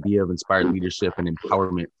this idea of inspired leadership and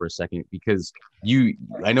empowerment for a second, because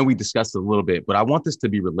I know we discussed it a little bit, but I want this to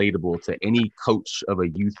be relatable to any coach of a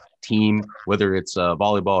youth team, whether it's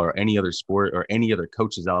volleyball or any other sport, or any other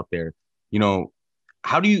coaches out there.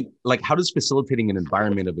 How does facilitating an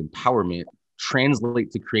environment of empowerment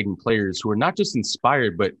translate to creating players who are not just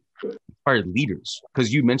inspired, but inspired leaders?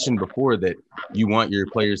 Because you mentioned before that you want your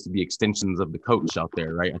players to be extensions of the coach out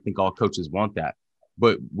there, right? I think all coaches want that.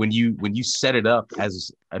 But when you set it up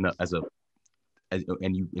and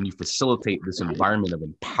you facilitate this environment of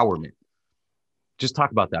empowerment, just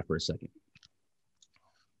talk about that for a second.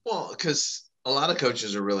 Well, because a lot of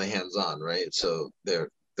coaches are really hands-on, right? So they're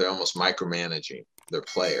almost micromanaging their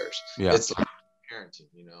players. Yeah. It's like parenting.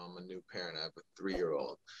 I'm a new parent. I have a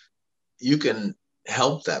 3-year-old. You can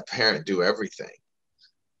help that parent do everything.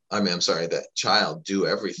 That child do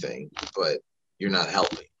everything, but you're not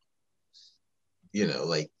helping.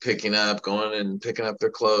 Like going and picking up their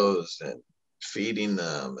clothes and feeding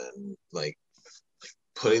them, and like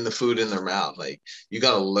putting the food in their mouth. Like, you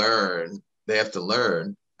got to learn. They have to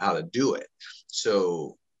learn how to do it.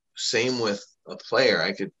 So same with a player.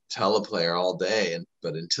 I could tell a player all day,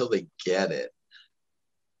 but until they get it,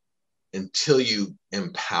 until you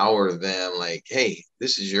empower them, like, hey,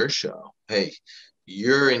 this is your show. Hey,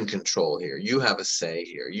 you're in control here. You have a say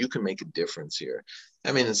here. You can make a difference here.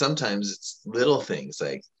 And sometimes it's little things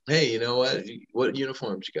like, hey, you know what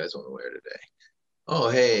uniforms you guys want to wear today? Oh,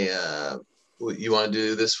 hey, you want to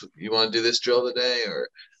do this? You want to do this drill today? Or,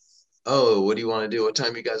 oh, what do you want to do? What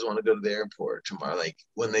time you guys want to go to the airport tomorrow? Like,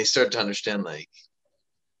 when they start to understand, like,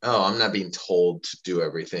 oh, I'm not being told to do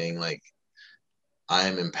everything. Like, I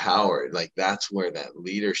am empowered. Like, that's where that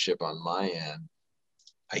leadership on my end,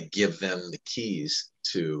 I give them the keys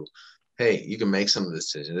to, hey, you can make some of the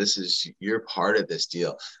decisions. You're part of this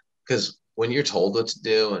deal. Because when you're told what to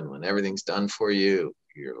do and when everything's done for you,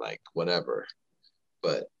 you're like, whatever.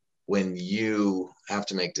 But when you have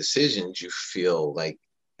to make decisions, you feel like,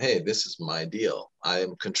 hey, this is my deal. I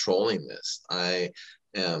am controlling this. I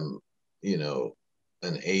am,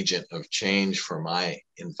 an agent of change for my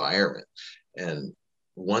environment. And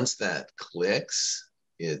once that clicks,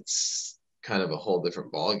 it's kind of a whole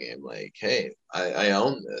different ballgame. Like, hey, I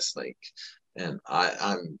own this. Like, and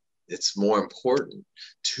it's more important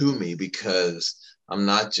to me, because I'm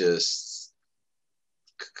not just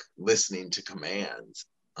listening to commands.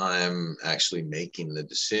 I'm actually making the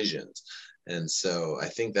decisions. And so I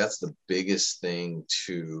think that's the biggest thing,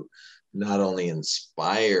 to not only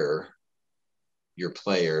inspire your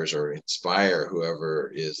players or inspire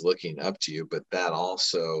whoever is looking up to you, but that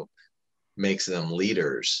also makes them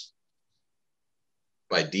leaders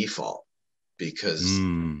by default, because they're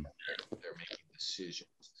making decisions.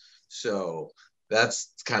 So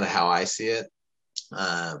that's kind of how I see it.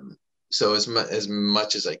 So as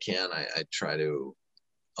much as I can, I try to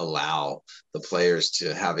allow the players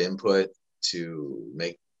to have input, to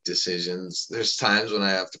make decisions. There's times when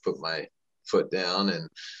I have to put my foot down and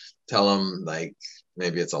tell them, like,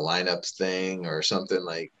 maybe it's a lineups thing or something,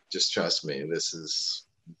 like, just trust me, this is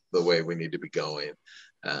the way we need to be going.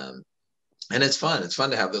 And it's fun. It's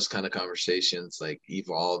fun to have those kind of conversations, like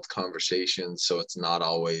evolved conversations. So it's not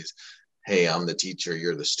always, hey, I'm the teacher,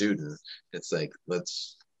 you're the student. It's like,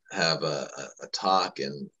 let's have a talk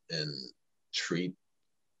and treat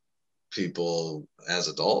people as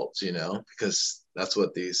adults, because that's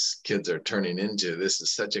what these kids are turning into. This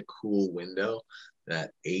is such a cool window,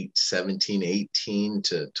 that 17, 18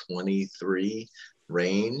 to 23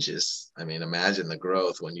 range is, imagine the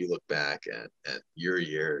growth when you look back at your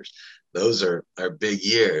years. Those are big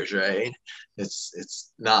years, right?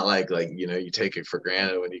 It's not like, you take it for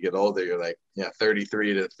granted when you get older. You're like, yeah,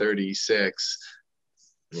 33 to 36.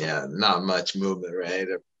 Yeah, not much movement, right?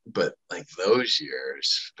 but like those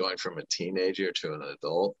years going from a teenager to an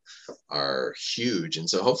adult are huge. And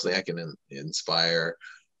so hopefully I can inspire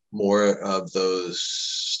more of those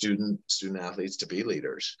student athletes to be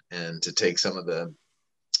leaders and to take some of the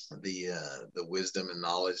wisdom and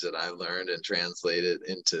knowledge that I've learned and translate it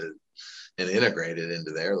into and integrate it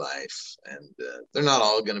into their life. And they're not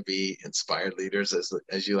all going to be inspired leaders,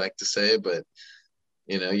 as you like to say, but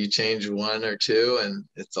you change one or two and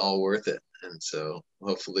it's all worth it. And so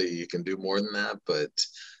hopefully you can do more than that, but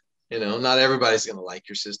not everybody's going to like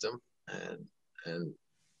your system,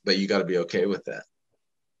 but you got to be okay with that.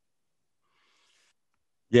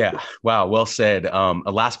 Yeah. Wow. Well said. A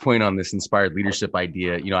last point on this inspired leadership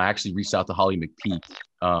idea. I actually reached out to Holly McPeak.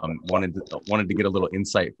 Wanted to get a little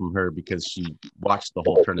insight from her because she watched the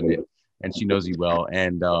whole tournament and she knows you well.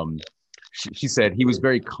 And she said he was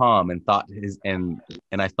very calm and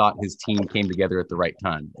I thought his team came together at the right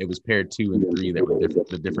time. It was paired 2 and 3 that were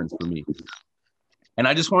the difference for me. And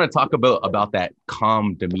I just want to talk about that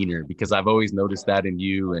calm demeanor because I've always noticed that in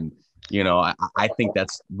you. And I think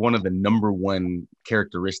that's one of the number one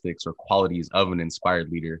characteristics or qualities of an inspired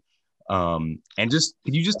leader. And just,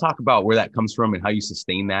 could you just talk about where that comes from and how you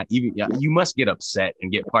sustain that? Even you must get upset and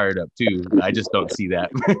get fired up too. I just don't see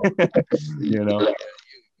that. You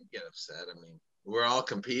get upset. I mean, we're all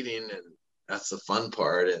competing, and that's the fun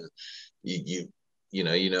part. And you're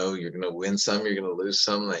going to win some, you're going to lose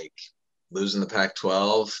some. Like losing the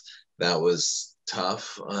Pac-12, that was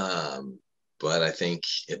tough. But I think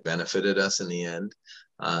it benefited us in the end.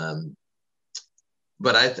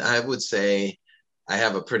 But I would say I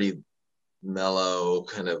have a pretty mellow,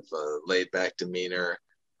 kind of laid back demeanor.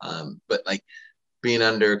 But like being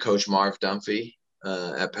under Coach Marv Dunphy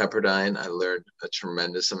at Pepperdine, I learned a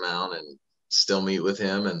tremendous amount and still meet with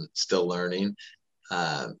him and still learning.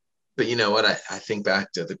 But you know what? I think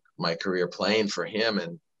back to my career playing for him,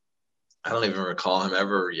 and I don't even recall him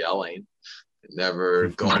ever yelling, never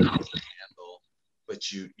going off the handle.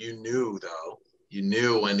 But you knew, though. You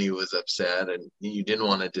knew when he was upset, and you didn't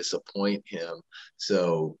want to disappoint him.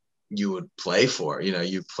 So you would play for,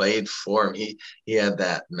 you played for him. He had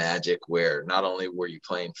that magic where not only were you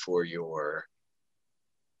playing for your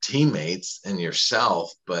teammates and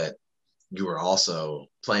yourself, but you were also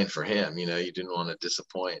playing for him. You didn't want to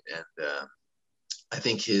disappoint. And I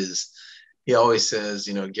think he always says,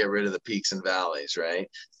 get rid of the peaks and valleys, right?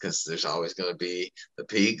 Because there's always going to be the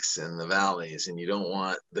peaks and the valleys, and you don't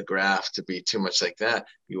want the graph to be too much like that.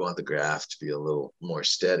 You want the graph to be a little more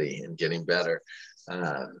steady and getting better.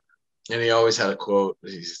 And he always had a quote.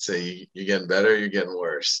 He'd say, you're getting better, you're getting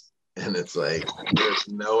worse. And it's like, there's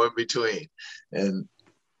no in between.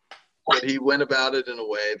 But he went about it in a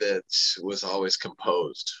way that was always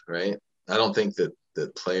composed, right? I don't think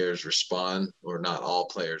that players respond, or not all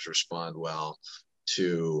players respond well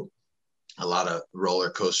to a lot of roller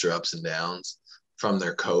coaster ups and downs from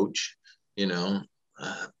their coach.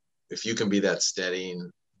 If you can be that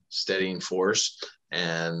steadying force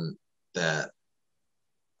and that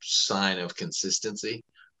sign of consistency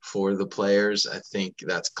for the players, I think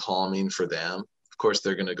that's calming for them. Of course,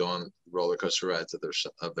 they're going to go on roller coaster rides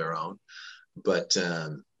of their own, but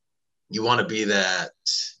you want to be that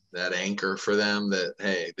anchor for them, that,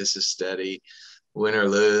 hey, this is steady, win or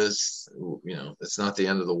lose, it's not the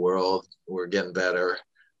end of the world. We're getting better.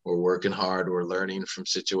 We're working hard. We're learning from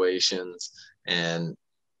situations, and,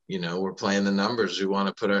 we're playing the numbers. We want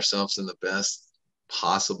to put ourselves in the best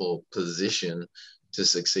possible position to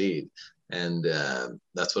succeed. And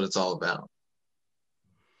that's what it's all about.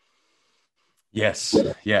 Yes.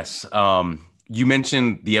 You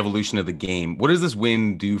mentioned the evolution of the game. What does this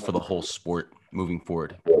win do for the whole sport moving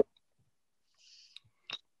forward?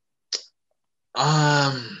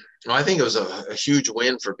 Well, I think it was a huge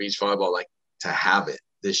win for beach volleyball, like to have it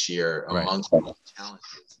this year amongst all the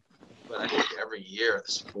challenges. But I think every year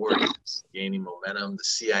the sport is gaining momentum. The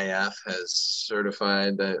CIF has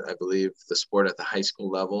certified, I believe, the sport at the high school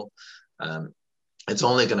level. It's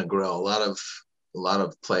only going to grow. A lot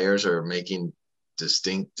of players are making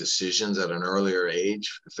distinct decisions at an earlier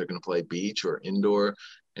age if they're going to play beach or indoor.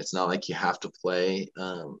 It's not like you have to play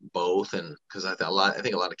both, and because I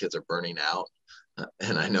think a lot of kids are burning out.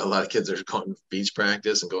 And I know a lot of kids are going to beach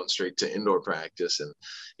practice and going straight to indoor practice, and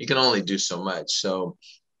you can only do so much. So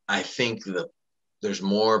I think there's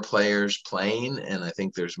more players playing, and I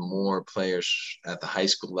think there's more players at the high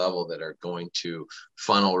school level that are going to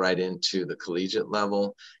funnel right into the collegiate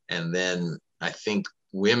level. And then I think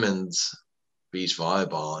women's beach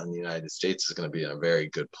volleyball in the United States is going to be in a very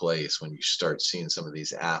good place when you start seeing some of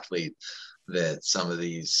these athletes that some of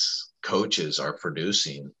these coaches are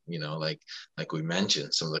producing, like we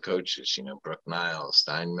mentioned, some of the coaches, Brooke Niles,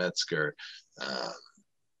 Stein Metzger,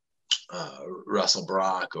 Russell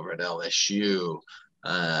Brock over at LSU.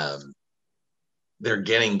 They're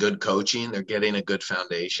getting good coaching, they're getting a good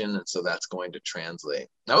foundation, and so that's going to translate.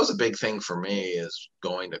 That was a big thing for me, is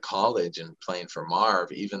going to college and playing for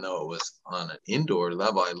Marv. Even though it was on an indoor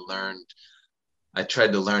level, I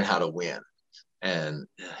tried to learn how to win, and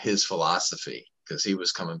his philosophy, because he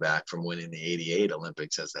was coming back from winning the '88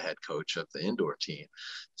 Olympics as the head coach of the indoor team.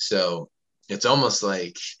 So it's almost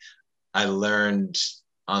like I learned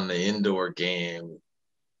on the indoor game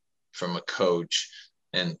from a coach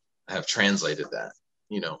and have translated that,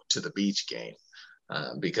 to the beach game,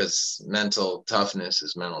 because mental toughness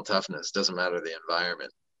is mental toughness. Doesn't matter the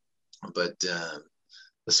environment. But the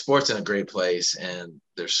sport's in a great place, and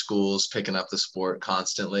there's schools picking up the sport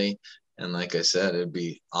constantly. And like I said, it'd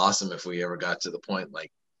be awesome if we ever got to the point,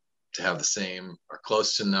 like, to have the same or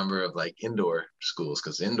close to number of like indoor schools,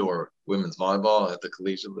 because indoor women's volleyball at the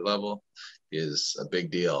collegiate level is a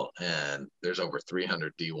big deal, and there's over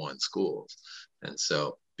 300 D1 schools. And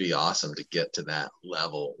so be awesome to get to that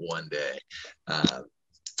level one day.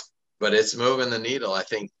 But it's moving the needle. I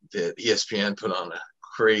think that ESPN put on a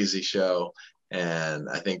crazy show, and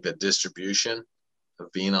I think the distribution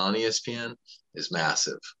of being on ESPN is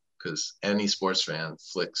massive, because any sports fan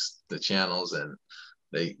flicks the channels and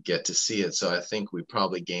they get to see it. So I think we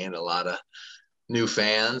probably gained a lot of new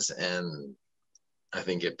fans, and I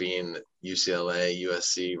think it being UCLA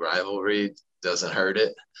USC rivalry doesn't hurt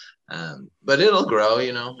it. But it'll grow,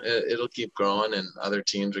 it'll keep growing, and other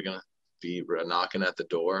teams are going to be knocking at the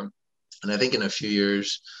door. And I think in a few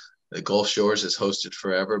years, the Gulf Shores is hosted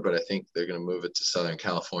forever, but I think they're going to move it to Southern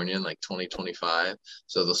California in like 2025.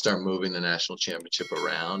 So they'll start moving the national championship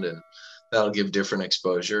around, and that'll give different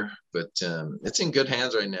exposure. But it's in good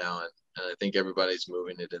hands right now, and I think everybody's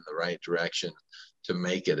moving it in the right direction to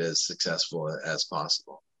make it as successful as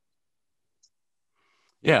possible.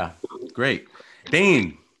 Yeah, great.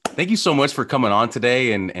 Dain, thank you so much for coming on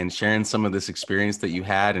today and sharing some of this experience that you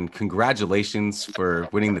had, and congratulations for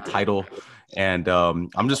winning the title. And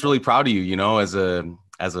I'm just really proud of you,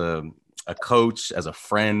 as a coach, as a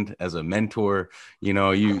friend, as a mentor.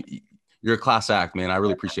 You're a class act, man. I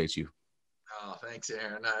really appreciate you. Oh, thanks,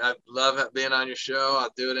 Aaron. I love being on your show.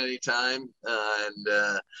 I'll do it anytime.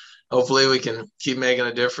 And hopefully we can keep making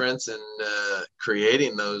a difference and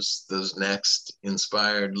creating those next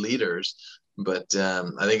inspired leaders. But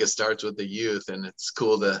I think it starts with the youth, and it's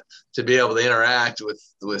cool to be able to interact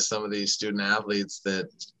with some of these student athletes that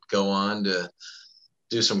go on to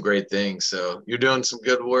do some great things. So you're doing some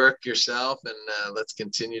good work yourself, and let's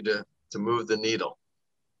continue to move the needle.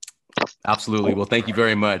 Absolutely. Well, thank you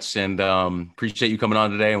very much, and appreciate you coming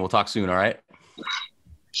on today, and we'll talk soon. All right.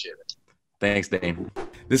 Appreciate it. Thanks, Dain.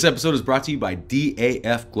 This episode is brought to you by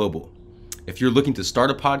DAF Global. If you're looking to start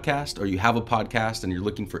a podcast, or you have a podcast and you're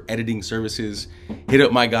looking for editing services, hit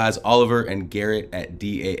up my guys, Oliver and Garrett at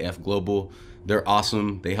DAF Global. They're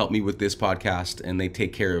awesome. They help me with this podcast, and they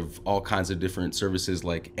take care of all kinds of different services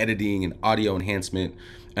like editing and audio enhancement,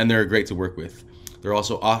 and they're great to work with. They're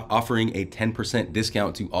also offering a 10%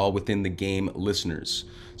 discount to all Within the Game listeners.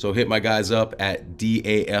 So hit my guys up at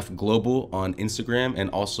DAF Global on Instagram,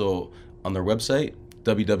 and also on their website,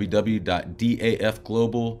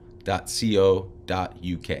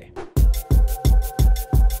 www.dafglobal.co.uk.